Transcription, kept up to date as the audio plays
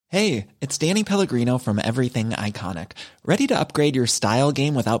Hey, it's Danny Pellegrino from Everything Iconic. Ready to upgrade your style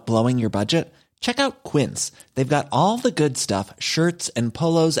game without blowing your budget? Check out Quince. They've got all the good stuff, shirts and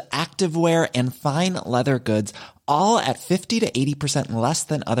polos, activewear, and fine leather goods, all at 50 to 80% less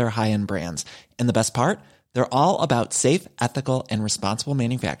than other high-end brands. And the best part? They're all about safe, ethical, and responsible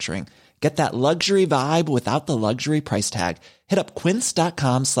manufacturing. Get that luxury vibe without the luxury price tag. Hit up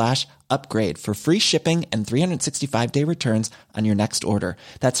quince.com/upgrade for free shipping and 365-day returns on your next order.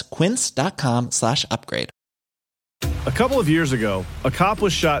 That's quince.com/upgrade. A couple of years ago, a cop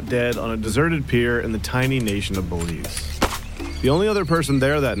was shot dead on a deserted pier in the tiny nation of Belize. The only other person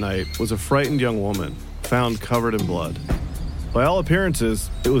there that night was a frightened young woman, found covered in blood. By all appearances,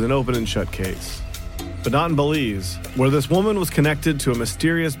 it was an open and shut case. But not in Belize, where this woman was connected to a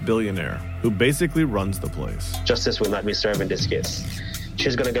mysterious billionaire who basically runs the place. Justice will not be served in this case.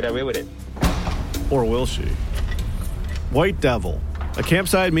 She's gonna get away with it. Or will she? White Devil, a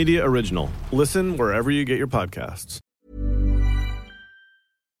Campside Media original. Listen wherever you get your podcasts.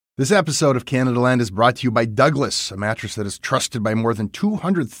 This episode of Canada Land is brought to you by Douglas, a mattress that is trusted by more than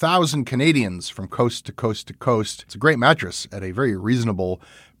 200,000 Canadians from coast to coast to coast. It's a great mattress at a very reasonable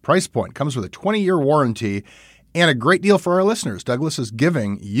price point. Comes with a 20-year warranty and a great deal for our listeners. Douglas is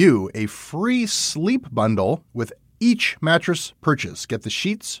giving you a free sleep bundle with each mattress purchase. Get the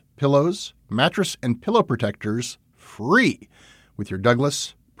sheets, pillows, mattress, and pillow protectors free with your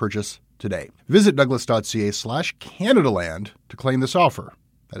Douglas purchase today. Visit douglas.ca/Canadaland to claim this offer.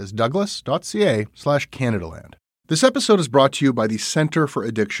 That is douglas.ca/Canadaland. This episode is brought to you by the Centre for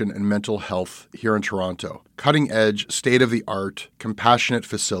Addiction and Mental Health here in Toronto. Cutting-edge, state-of-the-art, compassionate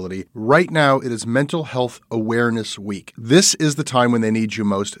facility. Right now, it is Mental Health Awareness Week. This is the time when they need you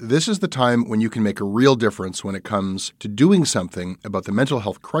most. This is the time when you can make a real difference when it comes to doing something about the mental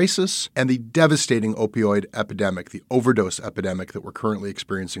health crisis and the devastating opioid epidemic, the overdose epidemic that we're currently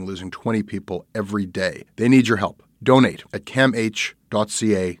experiencing, losing 20 people every day. They need your help. Donate at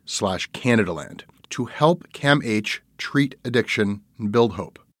camh.ca/Canadaland. to help CAMH treat addiction and build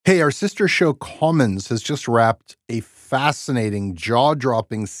hope. Hey, our sister show Commons has just wrapped a fascinating,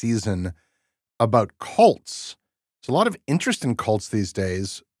 jaw-dropping season about cults. There's a lot of interest in cults these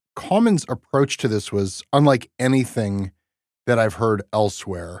days. Commons' approach to this was unlike anything that I've heard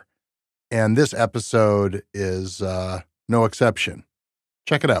elsewhere. And this episode is no exception.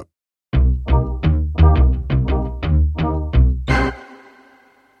 Check it out.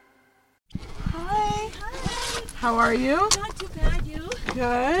 How are you? Not too bad, you?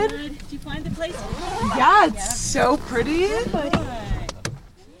 Good. Did you find the place? Yeah, it's so pretty.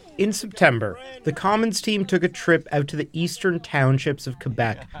 In September, the Commons team took a trip out to the eastern townships of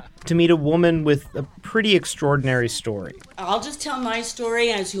Quebec to meet a woman with a pretty extraordinary story. I'll just tell my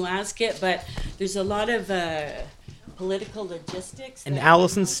story as you ask it, but there's a lot of political logistics. And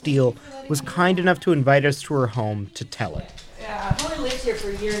Alison Steele was kind enough to invite us to her home to tell it. Yeah, I've only lived here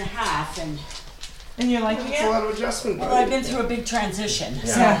for a year and a half, and you're like, it's a lot of adjustment. Well, I've been through a big transition.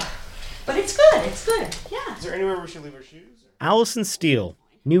 Yeah. So. But it's good, yeah. Is there anywhere we should leave our shoes? Alison Steele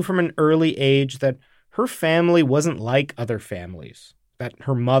knew from an early age that her family wasn't like other families, that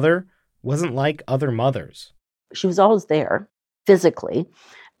her mother wasn't like other mothers. She was always there, physically,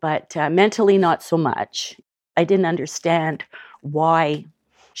 but mentally not so much. I didn't understand why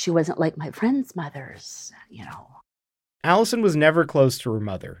she wasn't like my friends' mothers, Alison was never close to her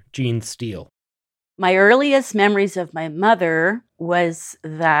mother, Jean Steele. My earliest memories of my mother was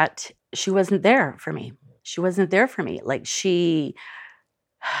that she wasn't there for me. Like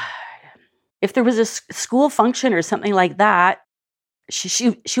if there was a school function or something like that,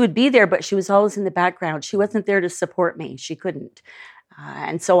 she would be there, but she was always in the background. She wasn't there to support me. She couldn't.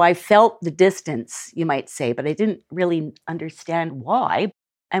 And so I felt the distance, you might say, but I didn't really understand why.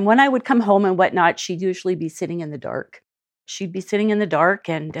 And when I would come home and whatnot, she'd usually be sitting in the dark.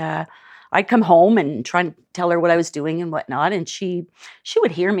 And I'd come home and try and tell her what I was doing and whatnot. And she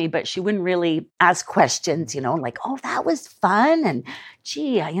would hear me, but she wouldn't really ask questions, like, oh, that was fun. And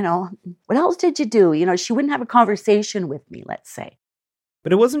gee, what else did you do? She wouldn't have a conversation with me, let's say.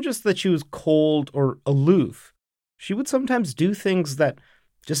 But it wasn't just that she was cold or aloof. She would sometimes do things that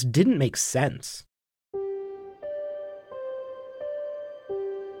just didn't make sense.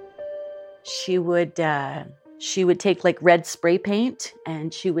 She would take like red spray paint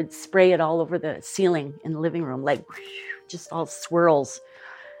and she would spray it all over the ceiling in the living room, like just all swirls.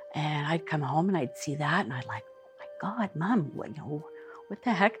 And I'd come home and I'd see that and I'd like, oh my God, Mom, what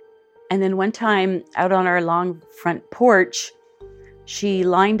the heck? And then one time out on our long front porch, she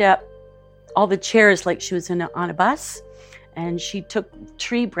lined up all the chairs like she was on a bus. And she took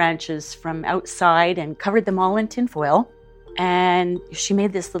tree branches from outside and covered them all in tinfoil. And she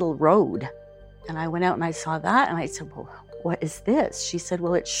made this little road. And I went out and I saw that and I said, well, what is this? She said,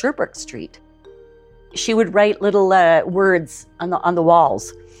 well, it's Sherbrooke Street. She would write little words on the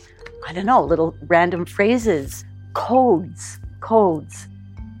walls. I don't know, little random phrases, codes,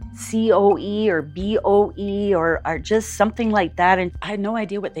 COE or BOE or just something like that. And I had no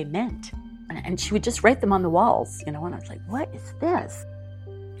idea what they meant. And she would just write them on the walls, and I was like, what is this?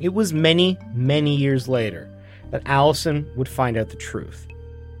 It was many, many years later that Allison would find out the truth.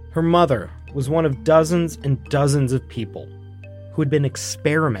 Her mother was one of dozens and dozens of people who had been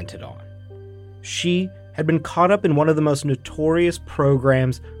experimented on. She had been caught up in one of the most notorious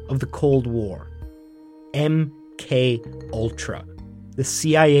programs of the Cold War, MKUltra, the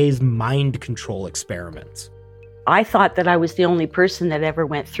CIA's mind control experiments. I thought that I was the only person that ever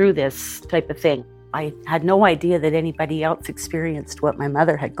went through this type of thing. I had no idea that anybody else experienced what my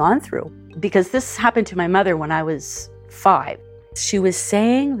mother had gone through, because this happened to my mother when I was 5. She was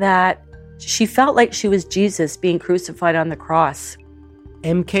saying that she felt like she was Jesus being crucified on the cross.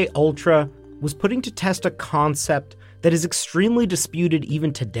 MKUltra was putting to test a concept that is extremely disputed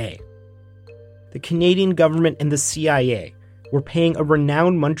even today. The Canadian government and the CIA were paying a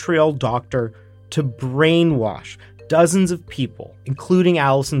renowned Montreal doctor to brainwash dozens of people, including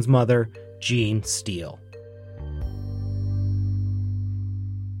Allison's mother, Jean Steele.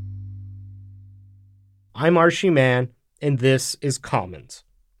 I'm Archie Mann, and this is Commons.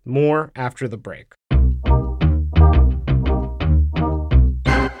 More after the break.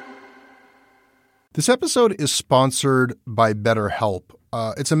 This episode is sponsored by BetterHelp.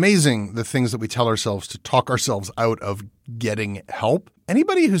 It's amazing the things that we tell ourselves to talk ourselves out of getting help.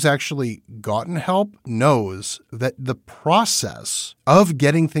 Anybody who's actually gotten help knows that the process of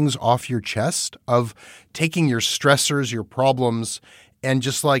getting things off your chest, of taking your stressors, your problems, and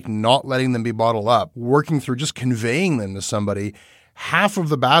just like not letting them be bottled up, working through just conveying them to somebody, half of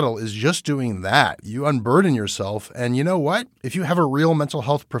the battle is just doing that. You unburden yourself, and you know what? If you have a real mental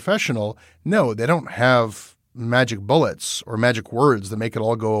health professional, no, they don't have magic bullets or magic words that make it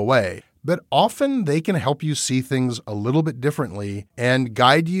all go away. But often they can help you see things a little bit differently and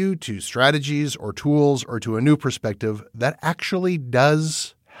guide you to strategies or tools or to a new perspective that actually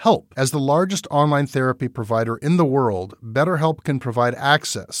does help. As the largest online therapy provider in the world, BetterHelp can provide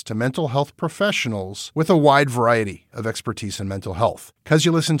access to mental health professionals with a wide variety of expertise in mental health. Because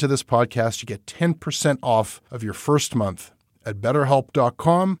you listen to this podcast, you get 10% off of your first month at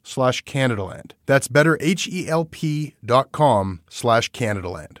betterhelp.com/Canadaland. That's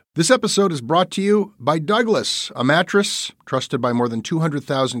betterhelp.com/Canadaland. This episode is brought to you by Douglas, a mattress trusted by more than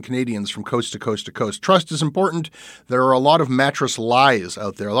 200,000 Canadians from coast to coast to coast. Trust is important. There are a lot of mattress lies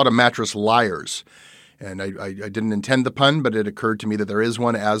out there, a lot of mattress liars. And I didn't intend the pun, but it occurred to me that there is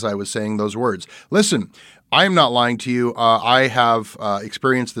one as I was saying those words. Listen, I am not lying to you. I have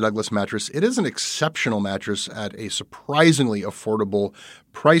experienced the Douglas mattress. It is an exceptional mattress at a surprisingly affordable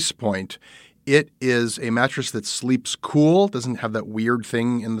price point. It is a mattress that sleeps cool, doesn't have that weird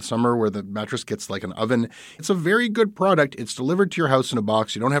thing in the summer where the mattress gets like an oven. It's a very good product. It's delivered to your house in a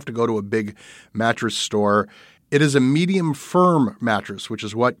box. You don't have to go to a big mattress store. It is a medium firm mattress, which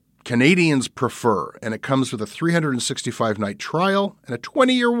is what Canadians prefer, and it comes with a 365-night trial and a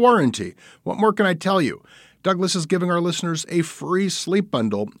 20-year warranty. What more can I tell you? Douglas is giving our listeners a free sleep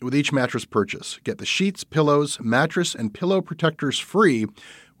bundle with each mattress purchase. Get the sheets, pillows, mattress, and pillow protectors free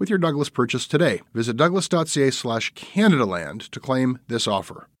with your Douglas purchase today. Visit douglas.ca/Canadaland to claim this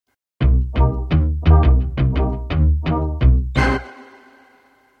offer.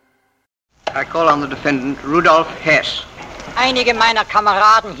 I call on the defendant, Rudolf Hess. Einige meiner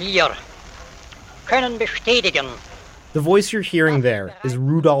Kameraden hier können bestätigen. The voice you're hearing there is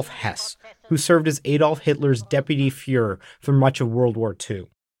Rudolf Hess, who served as Adolf Hitler's deputy Führer for much of World War II.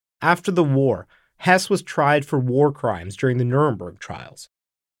 After the war, Hess was tried for war crimes during the Nuremberg trials.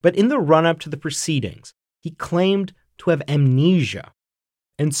 But in the run-up to the proceedings, he claimed to have amnesia.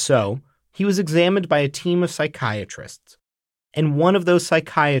 And so, he was examined by a team of psychiatrists. And one of those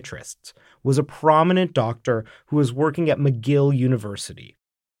psychiatrists was a prominent doctor who was working at McGill University,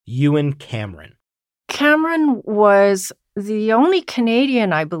 Ewan Cameron. Cameron was the only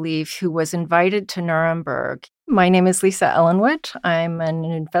Canadian, I believe, who was invited to Nuremberg. My name is Lisa Ellenwood. I'm an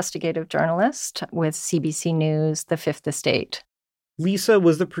investigative journalist with CBC News, The Fifth Estate. Lisa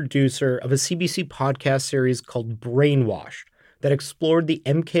was the producer of a CBC podcast series called Brainwashed that explored the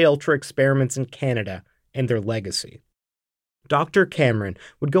MKUltra experiments in Canada and their legacy. Dr. Cameron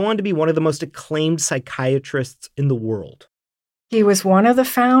would go on to be one of the most acclaimed psychiatrists in the world. He was one of the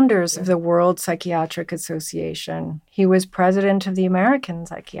founders of the World Psychiatric Association. He was president of the American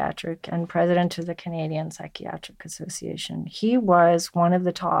Psychiatric and president of the Canadian Psychiatric Association. He was one of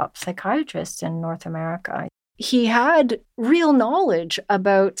the top psychiatrists in North America. He had real knowledge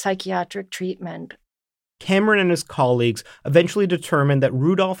about psychiatric treatment. Cameron and his colleagues eventually determined that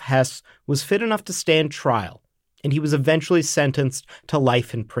Rudolf Hess was fit enough to stand trial, and he was eventually sentenced to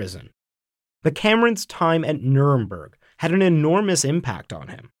life in prison. But Cameron's time at Nuremberg had an enormous impact on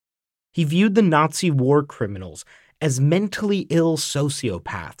him. He viewed the Nazi war criminals as mentally ill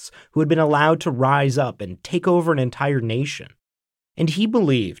sociopaths who had been allowed to rise up and take over an entire nation. And he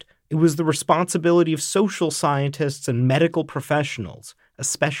believed it was the responsibility of social scientists and medical professionals,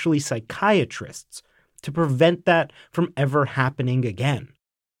 especially psychiatrists, to prevent that from ever happening again.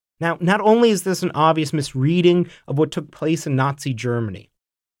 Now, not only is this an obvious misreading of what took place in Nazi Germany,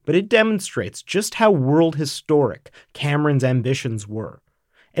 but it demonstrates just how world historic Cameron's ambitions were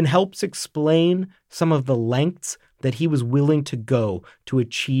and helps explain some of the lengths that he was willing to go to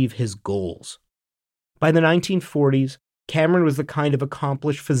achieve his goals. By the 1940s, Cameron was the kind of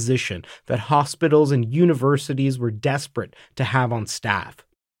accomplished physician that hospitals and universities were desperate to have on staff.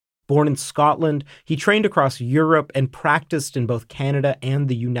 Born in Scotland, he trained across Europe and practiced in both Canada and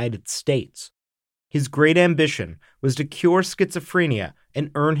the United States. His great ambition was to cure schizophrenia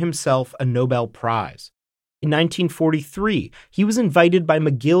and earn himself a Nobel Prize. In 1943, he was invited by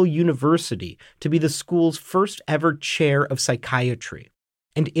McGill University to be the school's first ever chair of psychiatry.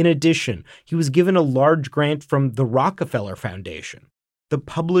 And in addition, he was given a large grant from the Rockefeller Foundation. The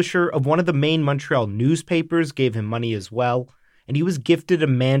publisher of one of the main Montreal newspapers gave him money as well, and he was gifted a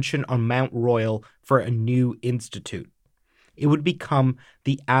mansion on Mount Royal for a new institute. It would become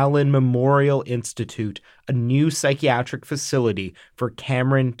the Allen Memorial Institute, a new psychiatric facility for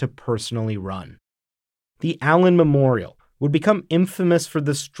Cameron to personally run. The Allen Memorial would become infamous for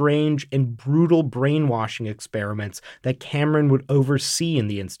the strange and brutal brainwashing experiments that Cameron would oversee in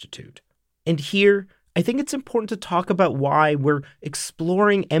the institute. And here, I think it's important to talk about why we're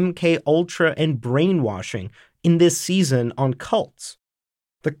exploring MKUltra and brainwashing in this season on cults.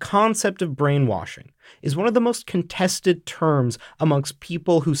 The concept of brainwashing is one of the most contested terms amongst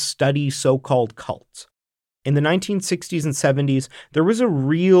people who study so-called cults. In the 1960s and 70s, there was a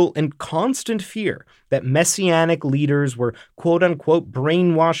real and constant fear that messianic leaders were quote-unquote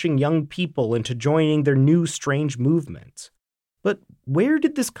brainwashing young people into joining their new strange movements. But where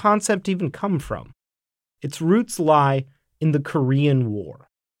did this concept even come from? Its roots lie in the Korean War.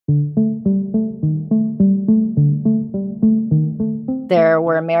 There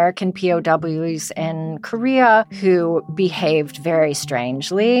were American POWs in Korea who behaved very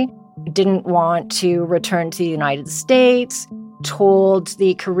strangely, didn't want to return to the United States, told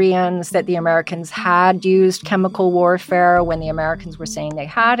the Koreans that the Americans had used chemical warfare when the Americans were saying they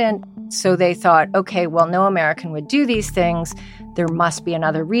hadn't. So they thought, okay, well, no American would do these things. There must be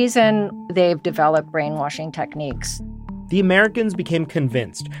another reason. They've developed brainwashing techniques. The Americans became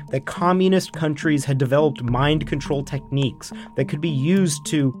convinced that communist countries had developed mind control techniques that could be used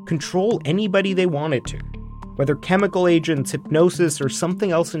to control anybody they wanted to. Whether chemical agents, hypnosis, or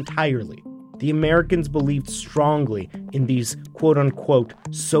something else entirely, the Americans believed strongly in these quote-unquote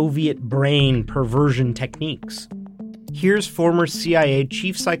Soviet brain perversion techniques. Here's former CIA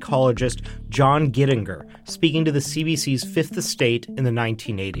chief psychologist John Gittinger speaking to the CBC's Fifth Estate in the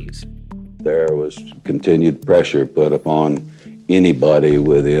 1980s. There was continued pressure put upon anybody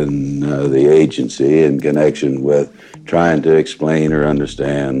within the agency in connection with trying to explain or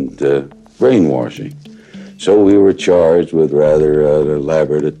understand brainwashing. So we were charged with rather an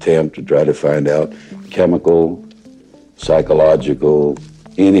elaborate attempt to try to find out chemical, psychological,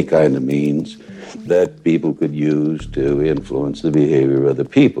 any kind of means that people could use to influence the behavior of the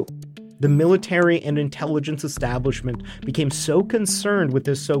people. The military and intelligence establishment became so concerned with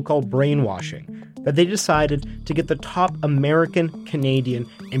this so-called brainwashing that they decided to get the top American, Canadian,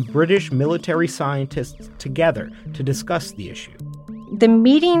 and British military scientists together to discuss the issue. The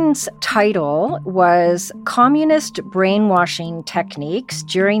meeting's title was Communist Brainwashing Techniques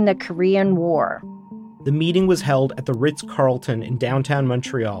During the Korean War. The meeting was held at the Ritz-Carlton in downtown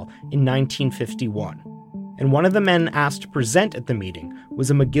Montreal in 1951. And one of the men asked to present at the meeting was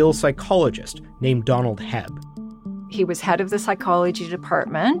a McGill psychologist named Donald Hebb. He was head of the psychology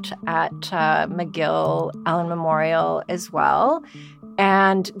department at McGill Allen Memorial as well.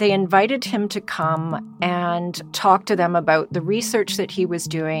 And they invited him to come and talk to them about the research that he was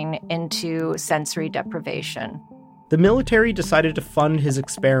doing into sensory deprivation. The military decided to fund his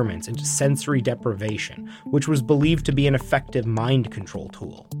experiments into sensory deprivation, which was believed to be an effective mind control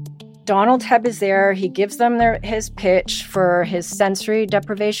tool. Donald Hebb is there. He gives them his pitch for his sensory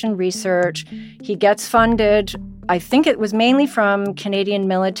deprivation research. He gets funded. I think it was mainly from Canadian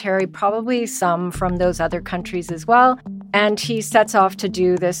military, probably some from those other countries as well. And he sets off to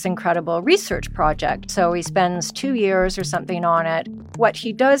do this incredible research project. So he spends 2 years or something on it. What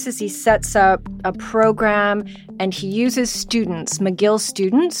he does is he sets up a program and he uses students, McGill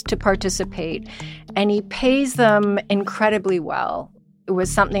students, to participate. And he pays them incredibly well. It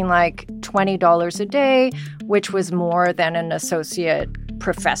was something like $20 a day, which was more than an associate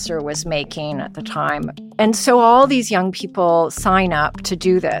professor was making at the time. And so all these young people sign up to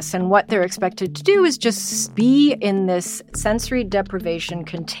do this. And what they're expected to do is just be in this sensory deprivation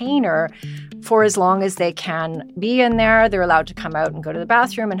container for as long as they can be in there. They're allowed to come out and go to the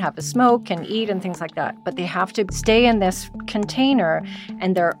bathroom and have a smoke and eat and things like that. But they have to stay in this container,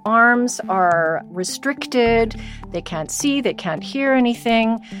 and their arms are restricted. They can't see, they can't hear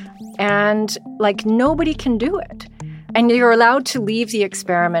anything. And nobody can do it. And you're allowed to leave the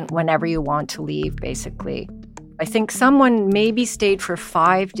experiment whenever you want to leave, basically. I think someone maybe stayed for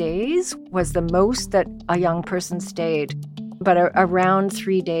 5 days was the most that a young person stayed. But around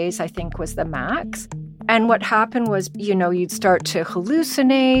 3 days, I think, was the max. And what happened was, you'd start to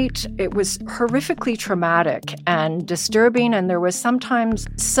hallucinate. It was horrifically traumatic and disturbing. And there was sometimes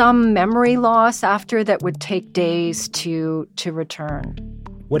some memory loss after that would take days to return.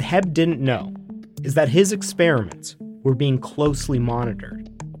 What Hebb didn't know is that his experiments were being closely monitored.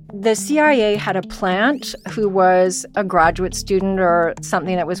 The CIA had a plant who was a graduate student or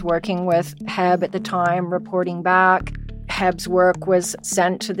something that was working with Hebb at the time, reporting back. Hebb's work was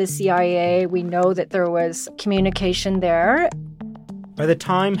sent to the CIA. We know that there was communication there. By the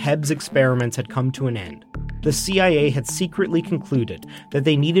time Hebb's experiments had come to an end, the CIA had secretly concluded that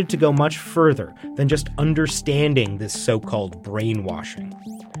they needed to go much further than just understanding this so-called brainwashing.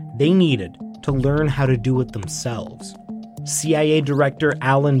 They needed to learn how to do it themselves. CIA Director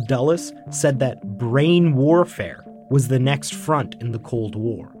Alan Dulles said that brain warfare was the next front in the Cold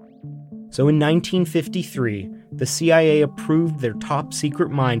War. So in 1953, the CIA approved their top-secret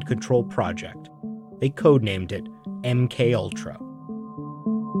mind control project. They codenamed it MKUltra.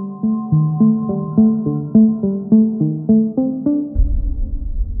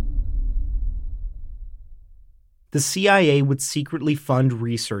 The CIA would secretly fund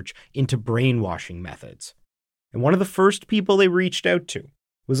research into brainwashing methods. And one of the first people they reached out to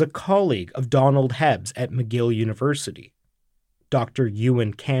was a colleague of Donald Hebb's at McGill University, Dr.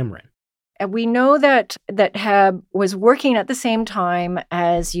 Ewan Cameron. And we know that Hebb was working at the same time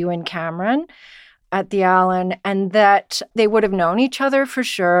as Ewan Cameron at the Allen, and that they would have known each other for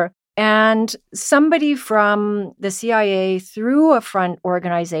sure. And somebody from the CIA, through a front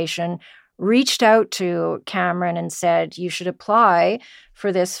organization, reached out to Cameron and said, you should apply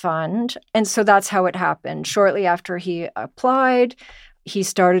for this fund. And so that's how it happened. Shortly after he applied, he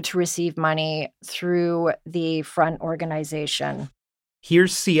started to receive money through the front organization.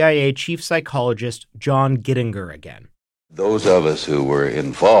 Here's CIA Chief Psychologist John Gittinger again. Those of us who were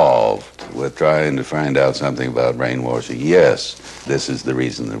involved with trying to find out something about brainwashing, yes, this is the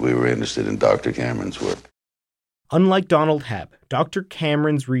reason that we were interested in Dr. Cameron's work. Unlike Donald Hebb, Dr.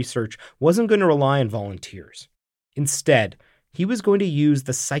 Cameron's research wasn't going to rely on volunteers. Instead, he was going to use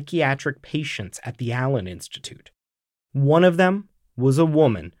the psychiatric patients at the Allen Institute. One of them was a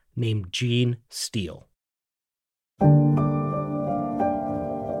woman named Jean Steele.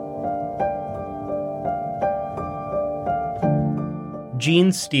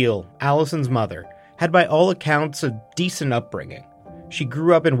 Jean Steele, Allison's mother, had by all accounts a decent upbringing. She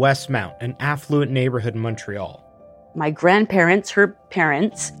grew up in Westmount, an affluent neighborhood in Montreal. My grandparents, her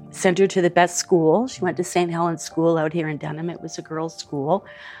parents, sent her to the best school. She went to St. Helens School out here in Denham. It was a girls' school.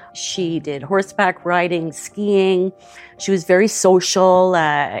 She did horseback riding, skiing. She was very social.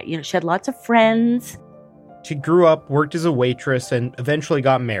 She had lots of friends. She grew up, worked as a waitress, and eventually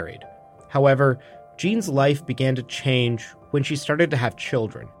got married. However, Jean's life began to change when she started to have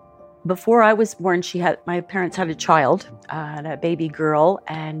children. Before I was born, my parents had a child, a baby girl,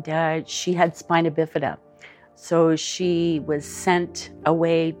 and she had spina bifida. So she was sent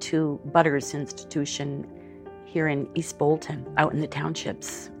away to Butters Institution here in East Bolton, out in the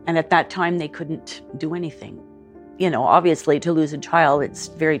townships. And at that time, they couldn't do anything. Obviously, to lose a child, it's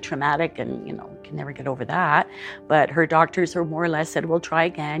very traumatic and, can never get over that. But her doctors were more or less said, well, try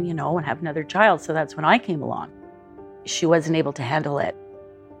again, and have another child. So that's when I came along. She wasn't able to handle it.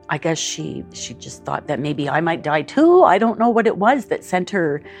 I guess she just thought that maybe I might die too. I don't know what it was that sent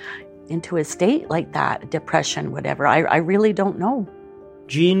her into a state like that, depression, whatever. I really don't know.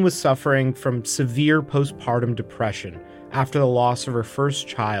 Jean was suffering from severe postpartum depression after the loss of her first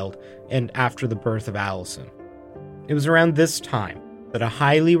child and after the birth of Allison. It was around this time that a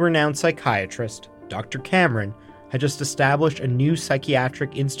highly renowned psychiatrist, Dr. Cameron, had just established a new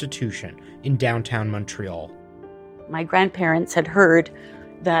psychiatric institution in downtown Montreal. My grandparents had heard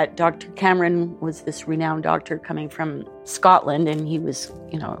that Dr. Cameron was this renowned doctor coming from Scotland, and he was,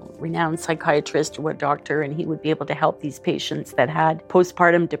 renowned psychiatrist or a doctor, and he would be able to help these patients that had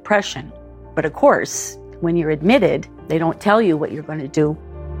postpartum depression. But of course, when you're admitted, they don't tell you what you're going to do.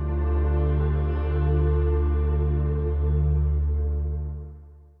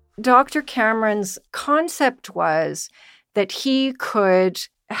 Dr. Cameron's concept was that he could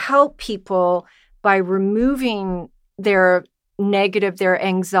help people by removing their negative, their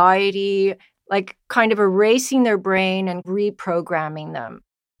anxiety, like kind of erasing their brain and reprogramming them.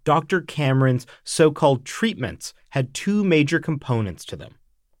 Dr. Cameron's so-called treatments had two major components to them.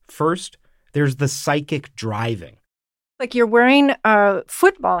 First, there's the psychic driving. Like you're wearing a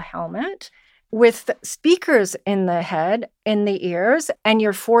football helmet with speakers in the head, in the ears, and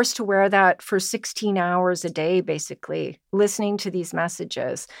you're forced to wear that for 16 hours a day, basically, listening to these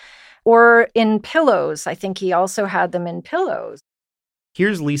messages. Or in pillows. I think he also had them in pillows.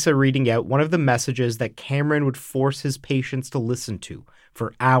 Here's Lisa reading out one of the messages that Cameron would force his patients to listen to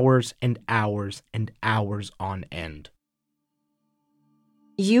for hours and hours and hours on end.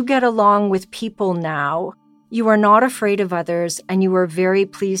 You get along with people now. You are not afraid of others, and you are very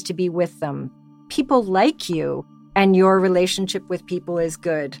pleased to be with them. People like you, and your relationship with people is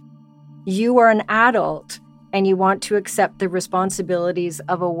good. You are an adult, and you want to accept the responsibilities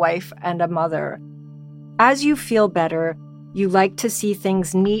of a wife and a mother. As you feel better, you like to see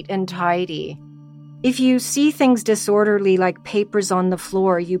things neat and tidy. If you see things disorderly like papers on the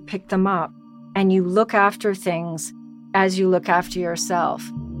floor, you pick them up, and you look after things as you look after yourself.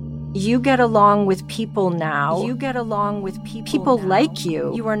 You get along with people now. You get along with people. People now. Like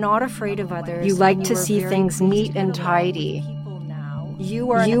you. You are not afraid of others. You like to see things neat and tidy.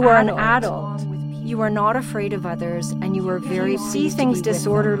 You are an adult. You are not afraid of others, and you are very pleased see things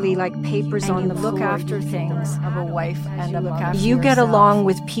disorderly like papers on the floor. Look after things of a wife and look after you yourself. Get along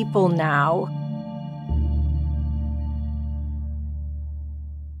with people now.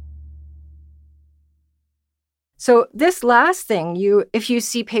 So this last thing, if you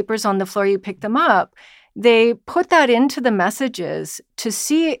see papers on the floor, you pick them up. They put that into the messages to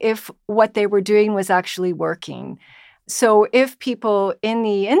see if what they were doing was actually working. So if people in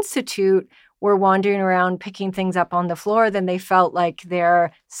the institute were wandering around picking things up on the floor, then they felt like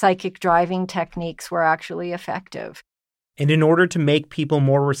their psychic driving techniques were actually effective. And in order to make people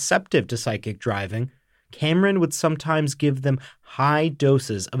more receptive to psychic driving, Cameron would sometimes give them high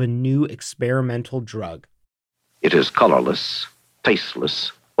doses of a new experimental drug. It is colorless,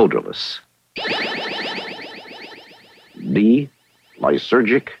 tasteless, odorless.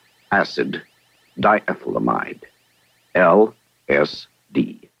 D-lysergic acid diethylamide,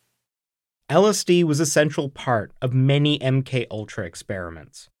 LSD. LSD was a central part of many MKUltra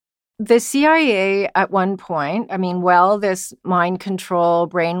experiments. The CIA at one point, while this mind control,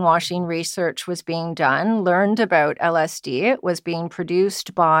 brainwashing research was being done, learned about LSD. It was being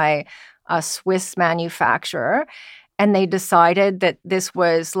produced by a Swiss manufacturer, and they decided that this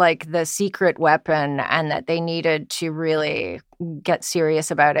was like the secret weapon and that they needed to really get serious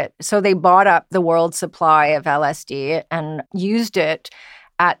about it. So they bought up the world supply of LSD and used it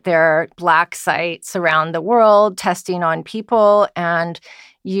at their black sites around the world, testing on people, and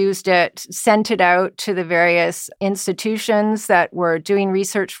sent it out to the various institutions that were doing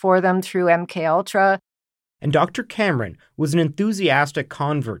research for them through MKUltra. And Dr. Cameron was an enthusiastic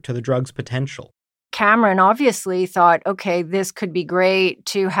convert to the drug's potential. Cameron obviously thought, okay, this could be great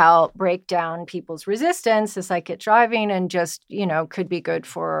to help break down people's resistance to psychic driving and just, could be good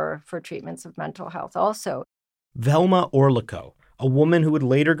for treatments of mental health also. Velma Orlico, a woman who would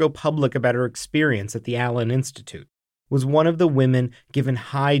later go public about her experience at the Allen Institute, was one of the women given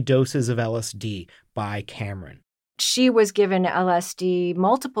high doses of LSD by Cameron. She was given LSD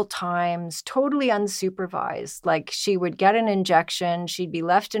multiple times, totally unsupervised. Like she would get an injection, she'd be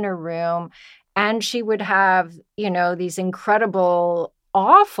left in her room, and she would have, these incredible,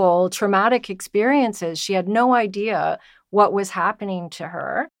 awful, traumatic experiences. She had no idea what was happening to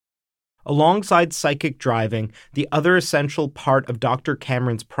her. Alongside psychic driving, the other essential part of Dr.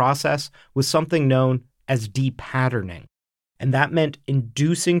 Cameron's process was something known as depatterning. And that meant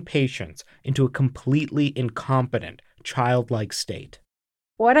inducing patients into a completely incompetent, childlike state.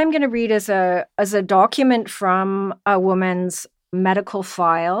 What I'm going to read is a document from a woman's medical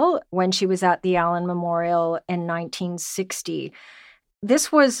file when she was at the Allen Memorial in 1960.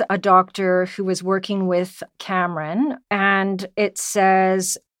 This was a doctor who was working with Cameron, and it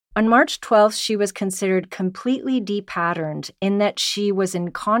says, on March 12th, she was considered completely depatterned in that she was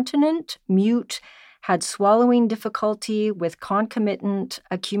incontinent, mute, had swallowing difficulty with concomitant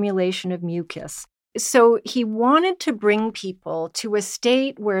accumulation of mucus. So he wanted to bring people to a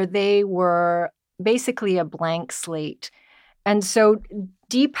state where they were basically a blank slate. And so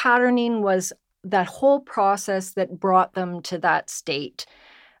depatterning was that whole process that brought them to that state.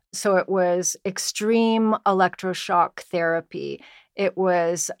 So it was extreme electroshock therapy. It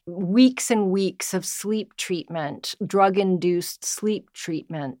was weeks and weeks of sleep treatment, drug-induced sleep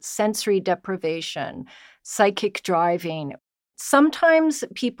treatment, sensory deprivation, psychic driving. Sometimes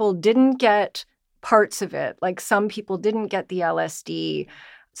people didn't get parts of it. Like some people didn't get the LSD.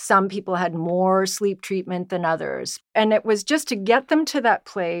 Some people had more sleep treatment than others. And it was just to get them to that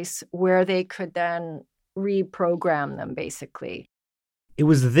place where they could then reprogram them, basically. It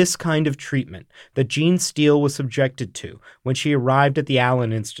was this kind of treatment that Jean Steele was subjected to when she arrived at the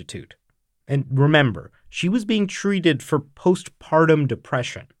Allen Institute. And remember, she was being treated for postpartum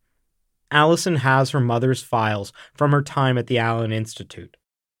depression. Allison has her mother's files from her time at the Allen Institute.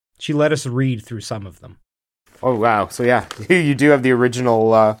 She let us read through some of them. Oh, wow. So, yeah, you do have the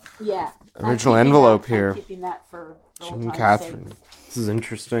original envelope here. I'm keeping that for Jean Catherine. This is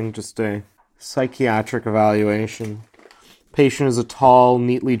interesting. Just a psychiatric evaluation. Patient is a tall,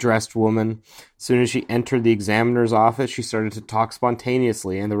 neatly dressed woman. As soon as she entered the examiner's office, she started to talk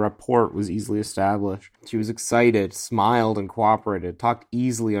spontaneously, and the rapport was easily established. She was excited, smiled, and cooperated, talked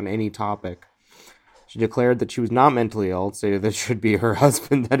easily on any topic. She declared that she was not mentally ill, stated that it should be her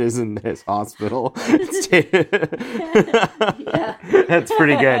husband that is in this hospital. Yeah. That's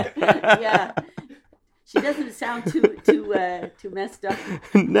pretty good. Yeah. She doesn't sound too messed up.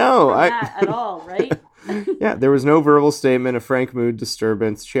 No, at all, right? Yeah, there was no verbal statement of frank mood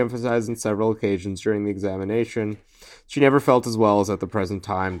disturbance. She emphasized on several occasions during the examination she never felt as well as at the present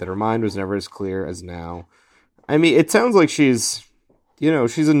time, that her mind was never as clear as now. I mean, it sounds like she's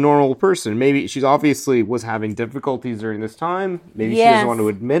a normal person. Maybe she's obviously was having difficulties during this time. Maybe she doesn't want to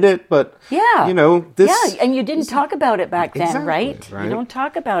admit it, but this... Yeah, and you didn't talk about it back then, right? You don't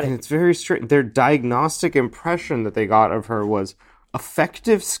talk about it. And it's very strange. Their diagnostic impression that they got of her was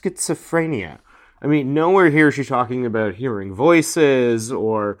affective schizophrenia. I mean, nowhere here is she talking about hearing voices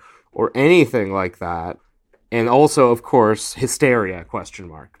or anything like that. And also, of course, hysteria, ?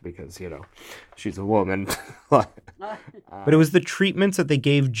 Because, she's a woman. But it was the treatments that they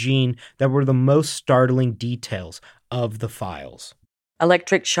gave Jean that were the most startling details of the files.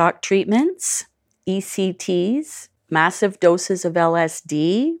 Electric shock treatments, ECTs, massive doses of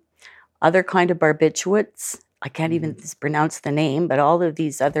LSD, other kind of barbiturates. I can't even pronounce the name, but all of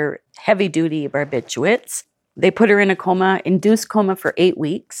these other heavy-duty barbiturates. They put her in a coma, induced coma for 8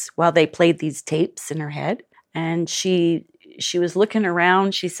 weeks while they played these tapes in her head. And she was looking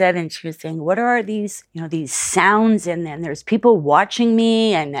around, she said, and she was saying, what are these, these sounds? And then there's people watching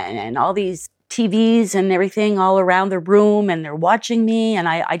me and all these TVs and everything all around the room, and they're watching me. And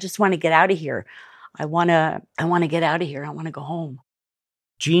I just want to get out of here. I want to get out of here. I want to go home.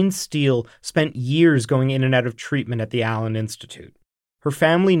 Jean Steele spent years going in and out of treatment at the Allen Institute. Her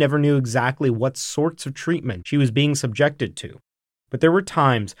family never knew exactly what sorts of treatment she was being subjected to. But there were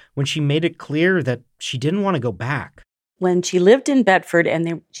times when she made it clear that she didn't want to go back. When she lived in Bedford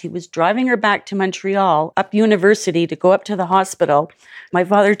and she was driving her back to Montreal, up University, to go up to the hospital, my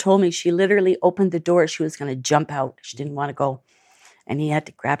father told me she literally opened the door. She was going to jump out. She didn't want to go. And he had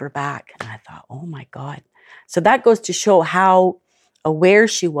to grab her back. And I thought, oh my God. So that goes to show how aware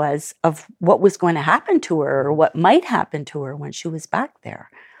she was of what was going to happen to her or what might happen to her when she was back there.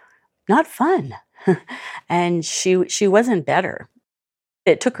 Not fun. And she wasn't better.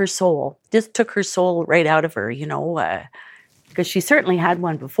 It took her soul, just took her soul right out of her, because she certainly had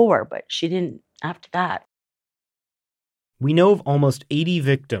one before, but she didn't after that. We know of almost 80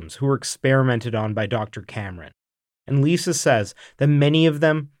 victims who were experimented on by Dr. Cameron, and Lisa says that many of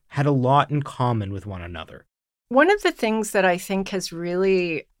them had a lot in common with one another. One of the things that I think has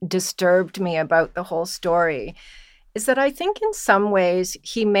really disturbed me about the whole story is that I think in some ways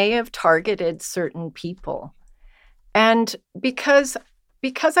he may have targeted certain people. And because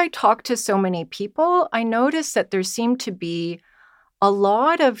I talked to so many people, I noticed that there seemed to be a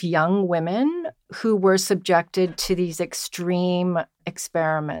lot of young women who were subjected to these extreme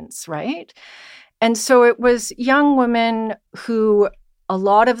experiments, right? And so it was young women who, a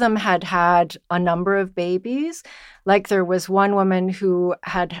lot of them had had a number of babies. Like there was one woman who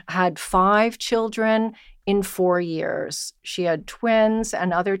had had 5 children in 4 years. She had twins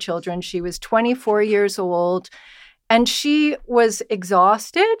and other children. She was 24 years old. And she was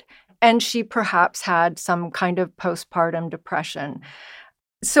exhausted, and she perhaps had some kind of postpartum depression.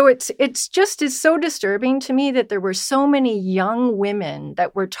 So it's so disturbing to me that there were so many young women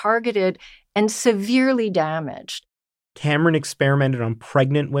that were targeted and severely damaged. Cameron experimented on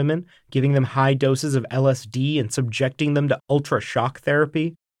pregnant women, giving them high doses of LSD and subjecting them to ultra-shock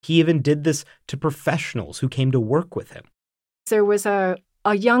therapy. He even did this to professionals who came to work with him. There was a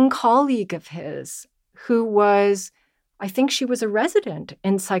young colleague of his who was, I think she was a resident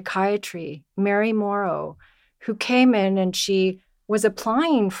in psychiatry, Mary Morrow, who came in and she was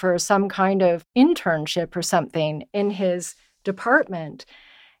applying for some kind of internship or something in his department.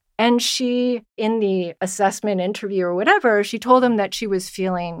 And she, in the assessment interview or whatever, she told him that she was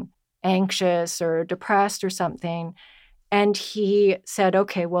feeling anxious or depressed or something. And he said,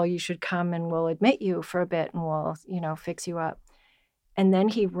 okay, well, you should come and we'll admit you for a bit and we'll, fix you up. And then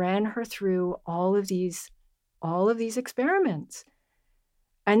he ran her through all of these experiments.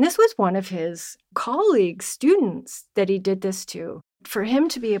 And this was one of his colleagues, students that he did this to. For him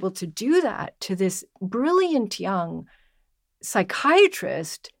to be able to do that to this brilliant young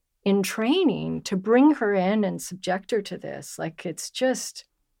psychiatrist in training, to bring her in and subject her to this,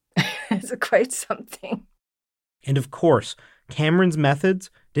 it's quite something. And of course, Cameron's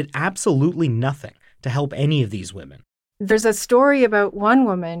methods did absolutely nothing to help any of these women. There's a story about one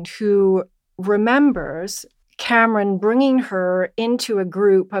woman who remembers Cameron bringing her into a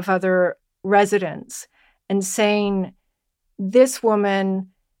group of other residents and saying, this woman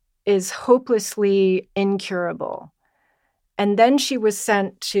is hopelessly incurable. And then she was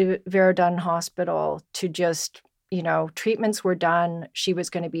sent to Verdun Hospital to just, treatments were done. She was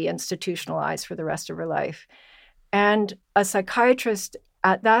going to be institutionalized for the rest of her life. And a psychiatrist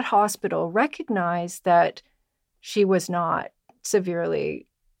at that hospital recognized that she was not severely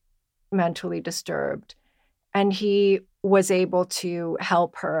mentally disturbed. And he was able to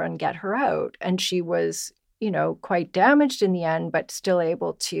help her and get her out. And she was, quite damaged in the end, but still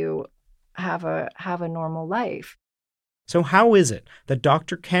able to have a normal life. So how is it that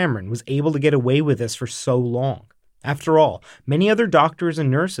Dr. Cameron was able to get away with this for so long? After all, many other doctors and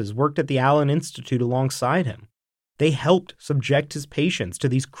nurses worked at the Allen Institute alongside him. They helped subject his patients to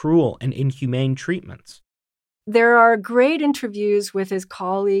these cruel and inhumane treatments. There are great interviews with his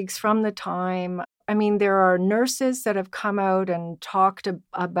colleagues from the time. I mean, there are nurses that have come out and talked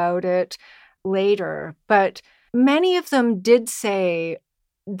about it later, but many of them did say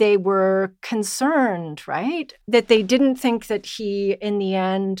they were concerned, right? That they didn't think that he, in the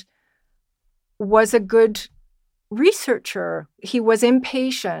end, was a good researcher. He was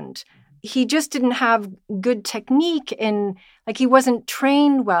impatient. He just didn't have good technique he wasn't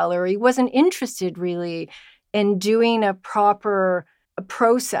trained well, or he wasn't interested really in doing a proper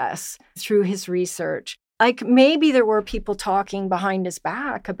process through his research. Maybe there were people talking behind his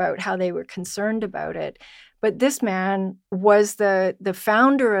back about how they were concerned about it. But this man was the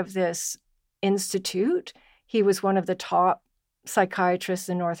founder of this institute. He was one of the top psychiatrists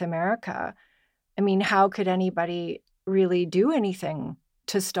in North America. I mean, how could anybody really do anything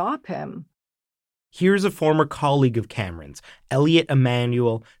to stop him? Here's a former colleague of Cameron's, Elliot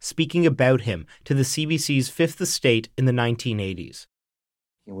Emanuel, speaking about him to the CBC's Fifth Estate in the 1980s.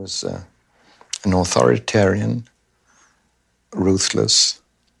 He was an authoritarian, ruthless,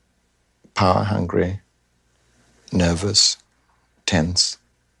 power-hungry, nervous, tense,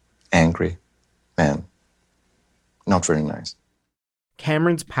 angry man. Not very nice.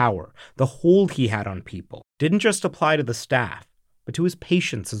 Cameron's power, the hold he had on people, didn't just apply to the staff, but to his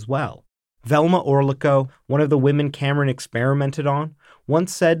patients as well. Velma Orlico, one of the women Cameron experimented on,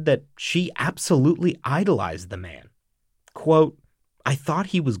 once said that she absolutely idolized the man. Quote, "I thought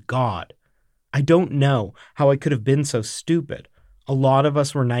he was God. I don't know how I could have been so stupid. A lot of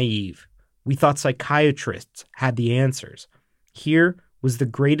us were naive. We thought psychiatrists had the answers. Here was the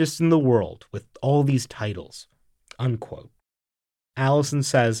greatest in the world with all these titles." Unquote. Allison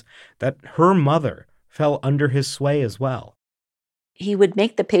says that her mother fell under his sway as well. He would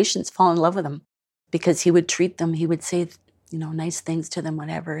make the patients fall in love with him because he would treat them. He would say, nice things to them,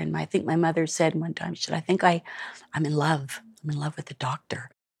 whatever. And I think my mother said one time, I'm in love. I'm in love with the doctor.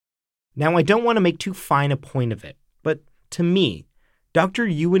 Now, I don't want to make too fine a point of it, but to me, Dr.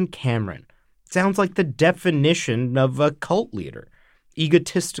 Ewan Cameron sounds like the definition of a cult leader.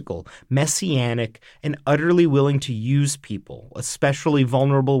 Egotistical, messianic, and utterly willing to use people, especially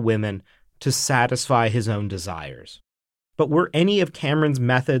vulnerable women, to satisfy his own desires. But were any of Cameron's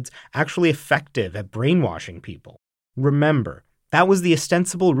methods actually effective at brainwashing people? Remember, that was the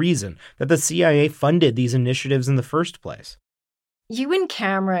ostensible reason that the CIA funded these initiatives in the first place. Ewan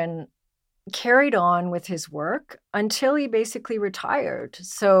Cameron carried on with his work until he basically retired.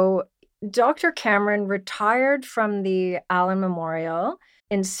 So Dr. Cameron retired from the Allen Memorial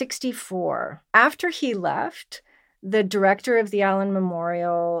in 1964. After he left, the director of the Allen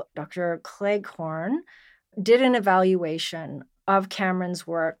Memorial, Dr. Cleghorn, did an evaluation of Cameron's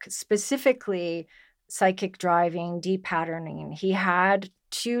work, specifically psychic driving, depatterning. He had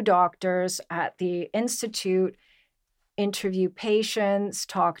 2 doctors at the Institute interview patients,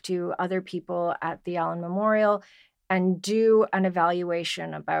 talk to other people at the Allen Memorial, and do an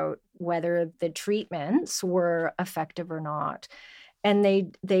evaluation about whether the treatments were effective or not. And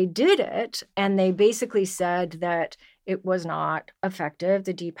they did it, and they basically said that it was not effective,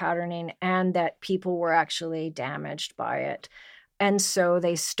 the depatterning, and that people were actually damaged by it. And so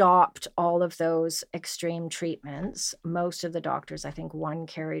they stopped all of those extreme treatments. Most of the doctors, I think one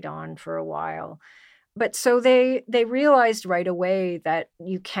carried on for a while. But so they realized right away that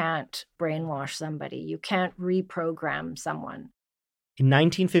you can't brainwash somebody. You can't reprogram someone. In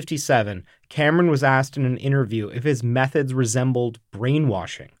 1957, Cameron was asked in an interview if his methods resembled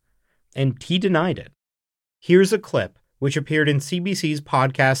brainwashing, and he denied it. Here's a clip which appeared in CBC's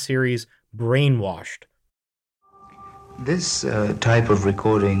podcast series Brainwashed. This type of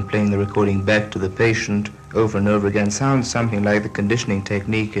recording, playing the recording back to the patient over and over again, sounds something like the conditioning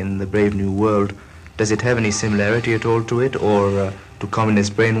technique in the Brave New World. Does it have any similarity at all to it, or to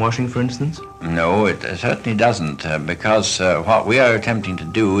communist brainwashing, for instance? No, it certainly doesn't, because what we are attempting to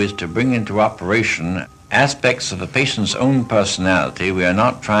do is to bring into operation aspects of the patient's own personality. We are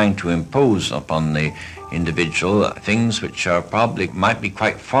not trying to impose upon the individual things which probably might be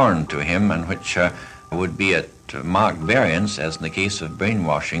quite foreign to him and which would be at marked variance, as in the case of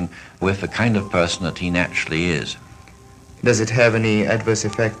brainwashing, with the kind of person that he naturally is. Does it have any adverse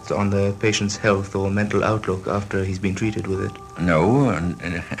effects on the patient's health or mental outlook after he's been treated with it? No,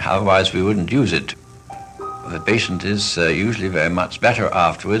 and otherwise we wouldn't use it. The patient is usually very much better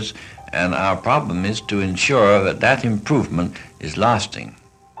afterwards, and our problem is to ensure that that improvement is lasting.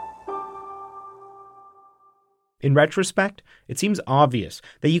 In retrospect, it seems obvious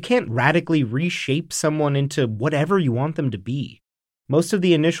that you can't radically reshape someone into whatever you want them to be. Most of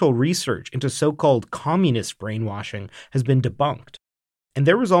the initial research into so-called communist brainwashing has been debunked, and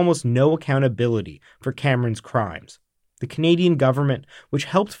there was almost no accountability for Cameron's crimes. The Canadian government, which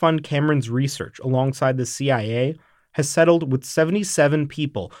helped fund Cameron's research alongside the CIA, has settled with 77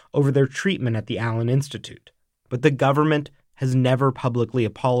 people over their treatment at the Allen Institute, but the government has never publicly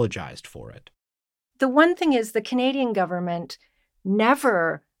apologized for it. The one thing is the Canadian government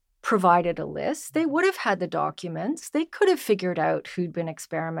never provided a list. They would have had the documents. They could have figured out who'd been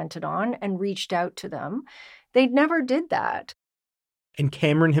experimented on and reached out to them. They never did that. And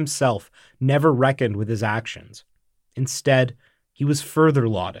Cameron himself never reckoned with his actions. Instead, he was further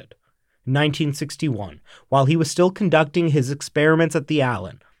lauded. In 1961, while he was still conducting his experiments at the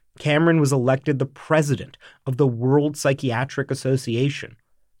Allen, Cameron was elected the president of the World Psychiatric Association.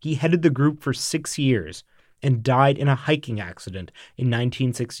 He headed the group for 6 years and died in a hiking accident in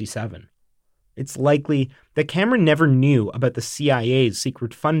 1967. It's likely that Cameron never knew about the CIA's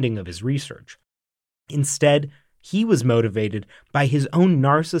secret funding of his research. Instead, he was motivated by his own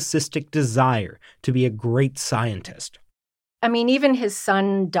narcissistic desire to be a great scientist. I mean, even his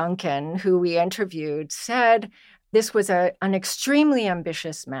son, Duncan, who we interviewed, said this was an extremely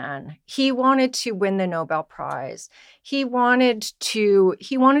ambitious man. He wanted to win the Nobel Prize. He wanted to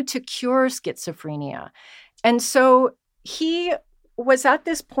cure schizophrenia. And so he was at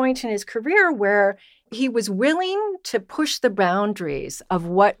this point in his career where he was willing to push the boundaries of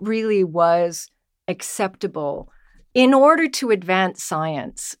what really was acceptable in order to advance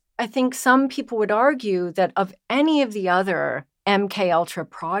science. I think some people would argue that of any of the other MKUltra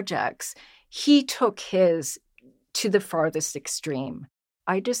projects, he took his to the farthest extreme.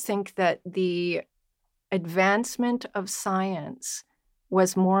 I just think that the advancement of science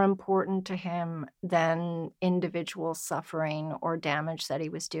was more important to him than individual suffering or damage that he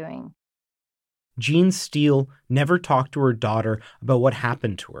was doing. Jean Steele never talked to her daughter about what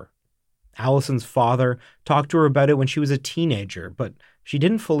happened to her. Allison's father talked to her about it when she was a teenager, but she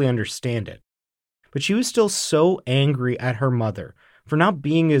didn't fully understand it. But she was still so angry at her mother for not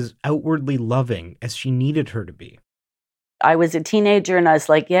being as outwardly loving as she needed her to be. I was a teenager and I was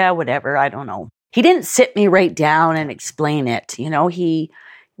like, yeah, whatever, I don't know. He didn't sit me right down and explain it. You know,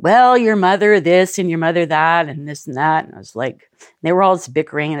 your mother this and your mother that and this and that. And I was like, they were all just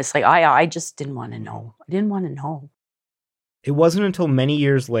bickering. And it's like, I just didn't want to know. I didn't want to know. It wasn't until many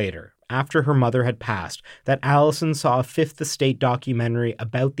years later, after her mother had passed, that Allison saw a Fifth Estate documentary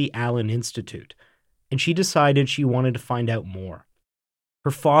about the Allen Institute. And she decided she wanted to find out more.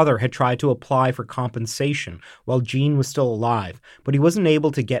 Her father had tried to apply for compensation while Jean was still alive, but he wasn't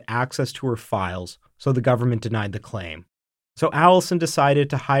able to get access to her files, so the government denied the claim. So Allison decided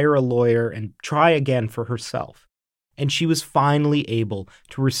to hire a lawyer and try again for herself. And she was finally able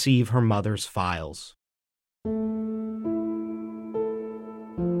to receive her mother's files.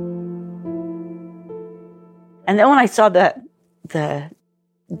 And then when I saw the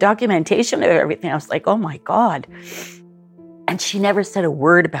documentation of everything, I was like, oh my God. And she never said a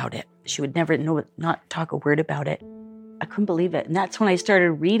word about it. She would never not talk a word about it. I couldn't believe it. And that's when I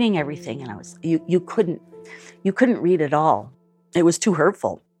started reading everything, and I was, you couldn't read it all. It was too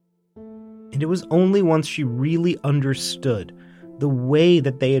hurtful. And it was only once she really understood the way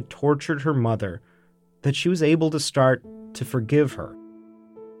that they had tortured her mother that she was able to start to forgive her.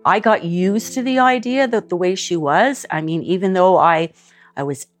 I got used to the idea that the way she was, I mean, even though I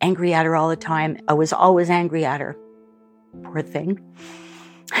was angry at her all the time, I was always angry at her. Poor thing.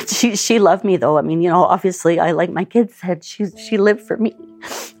 She loved me though. I mean, obviously I, like my kids said, she lived for me.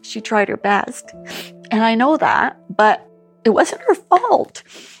 She tried her best. And I know that, but it wasn't her fault.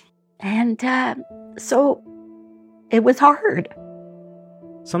 And so it was hard.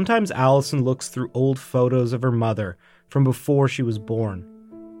 Sometimes Allison looks through old photos of her mother from before she was born,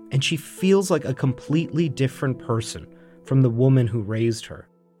 and she feels like a completely different person from the woman who raised her.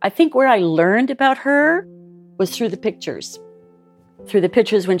 I think where I learned about her was through the pictures. Through the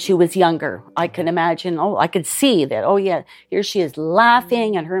pictures when she was younger. I can imagine, I could see that, oh yeah, here she is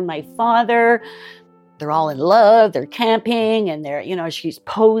laughing, and her and my father, they're all in love, they're camping, and she's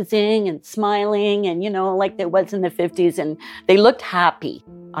posing and smiling, and like it was in the 50s, and they looked happy.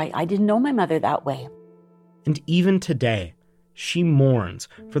 I didn't know my mother that way. And even today, she mourns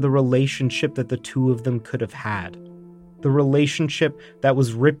for the relationship that the two of them could have had. The relationship that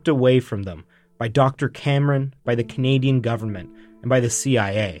was ripped away from them by Dr. Cameron, by the Canadian government, and by the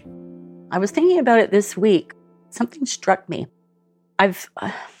CIA. I was thinking about it this week. Something struck me. I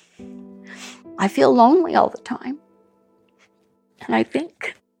feel lonely all the time. And I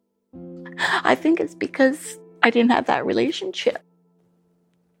think it's because I didn't have that relationship.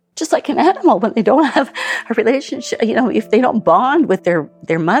 Just like an animal, when they don't have a relationship, if they don't bond with their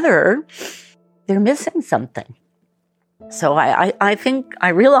mother, they're missing something. So I think I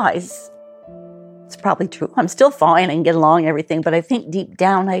realize it's probably true. I'm still fine and get along and everything, but I think deep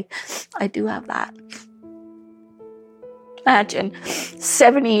down I do have that. Imagine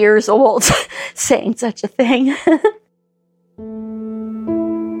 70 years old saying such a thing.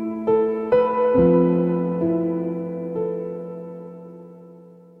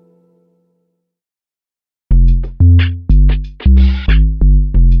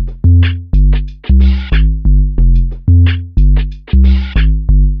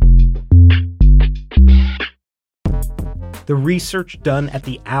 The research done at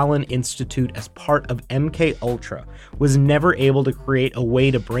the Allen Institute as part of MKUltra was never able to create a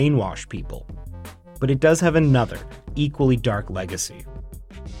way to brainwash people. But it does have another, equally dark legacy.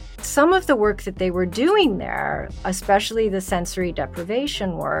 Some of the work that they were doing there, especially the sensory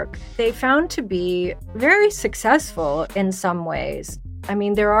deprivation work, they found to be very successful in some ways. I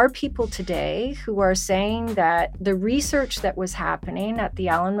mean, there are people today who are saying that the research that was happening at the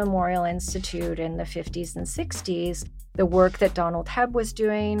Allen Memorial Institute in the 50s and 60s, the work that Donald Hebb was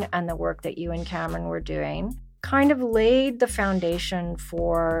doing and the work that you and Cameron were doing, kind of laid the foundation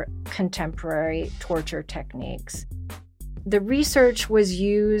for contemporary torture techniques. The research was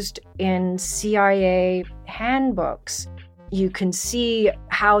used in CIA handbooks. You can see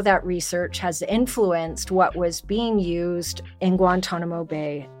how that research has influenced what was being used in Guantanamo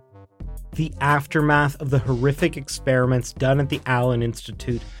Bay. The aftermath of the horrific experiments done at the Allen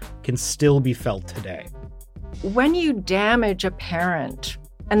Institute can still be felt today. When you damage a parent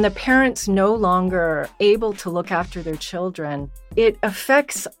and the parent's no longer able to look after their children, it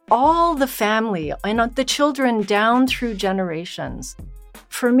affects all the family and the children down through generations.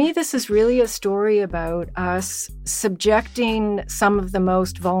 For me, this is really a story about us subjecting some of the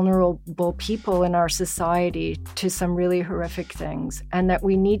most vulnerable people in our society to some really horrific things, and that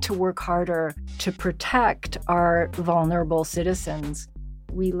we need to work harder to protect our vulnerable citizens.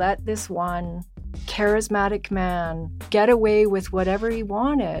 We let this one charismatic man get away with whatever he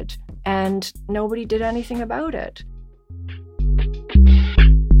wanted, and nobody did anything about it.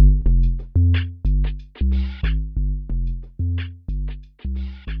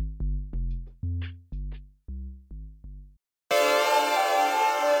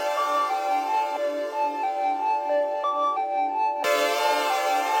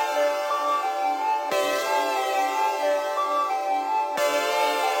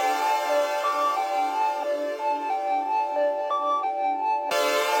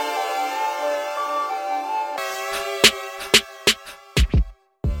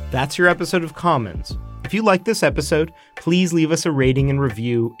 That's your episode of Commons. If you like this episode, please leave us a rating and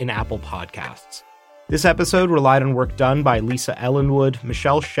review in Apple Podcasts. This episode relied on work done by Lisa Ellenwood,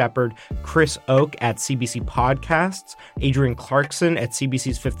 Michelle Shepard, Chris Oak at CBC Podcasts, Adrian Clarkson at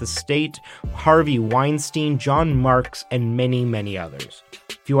CBC's Fifth Estate, Harvey Weinstein, John Marks, and many, many others.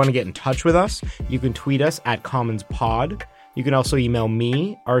 If you want to get in touch with us, you can tweet us at CommonsPod. You can also email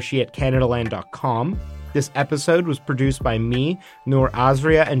me, archie@canadaland.com. This episode was produced by me, Noor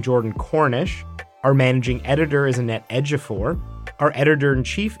Azria, and Jordan Cornish. Our managing editor is Annette Ejiofor. Our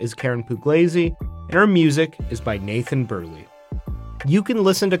editor-in-chief is Karen Puglisi, and our music is by Nathan Burley. You can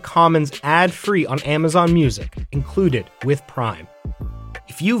listen to Commons ad-free on Amazon Music, included with Prime.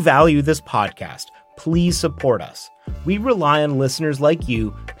 If you value this podcast, please support us. We rely on listeners like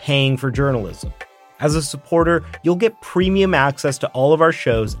you paying for journalism. As a supporter, you'll get premium access to all of our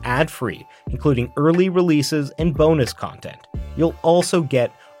shows ad-free, including early releases and bonus content. You'll also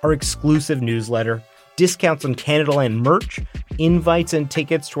get our exclusive newsletter, discounts on Canadaland merch, invites and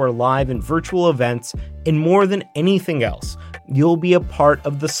tickets to our live and virtual events, and more than anything else, you'll be a part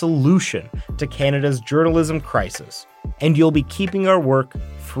of the solution to Canada's journalism crisis. And you'll be keeping our work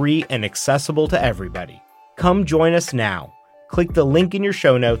free and accessible to everybody. Come join us now. Click the link in your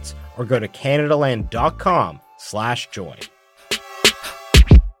show notes or go to canadaland.com/join.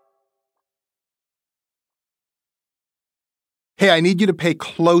 Hey, I need you to pay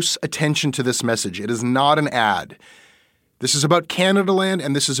close attention to this message. It is not an ad. This is about Canadaland,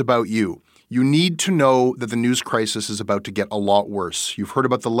 and this is about you. You need to know that the news crisis is about to get a lot worse. You've heard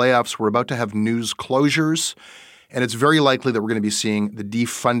about the layoffs. We're about to have news closures, and it's very likely that we're going to be seeing the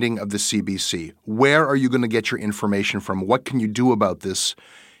defunding of the CBC. Where are you going to get your information from? What can you do about this?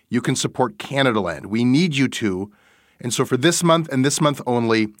 You can support Canadaland. We need you to. And so for this month and this month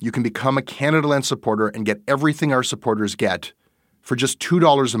only, you can become a Canadaland supporter and get everything our supporters get for just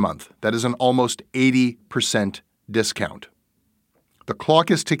 $2 a month. That is an almost 80% discount. The clock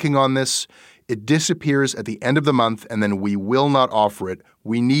is ticking on this. It disappears at the end of the month, and then we will not offer it.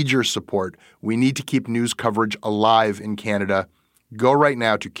 We need your support. We need to keep news coverage alive in Canada. Go right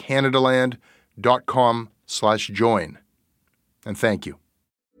now to canadaland.com/join. And thank you.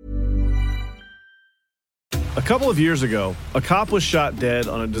 A couple of years ago, a cop was shot dead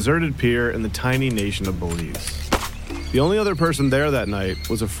on a deserted pier in the tiny nation of Belize. The only other person there that night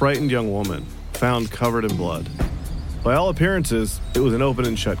was a frightened young woman, found covered in blood. By all appearances, it was an open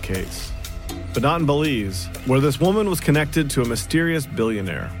and shut case. But not in Belize, where this woman was connected to a mysterious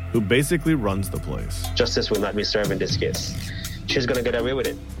billionaire who basically runs the place. Justice will not be served in this case. She's going to get away with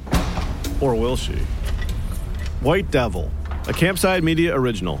it. Or will she? White Devil, a Campside Media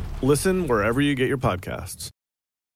original. Listen wherever you get your podcasts.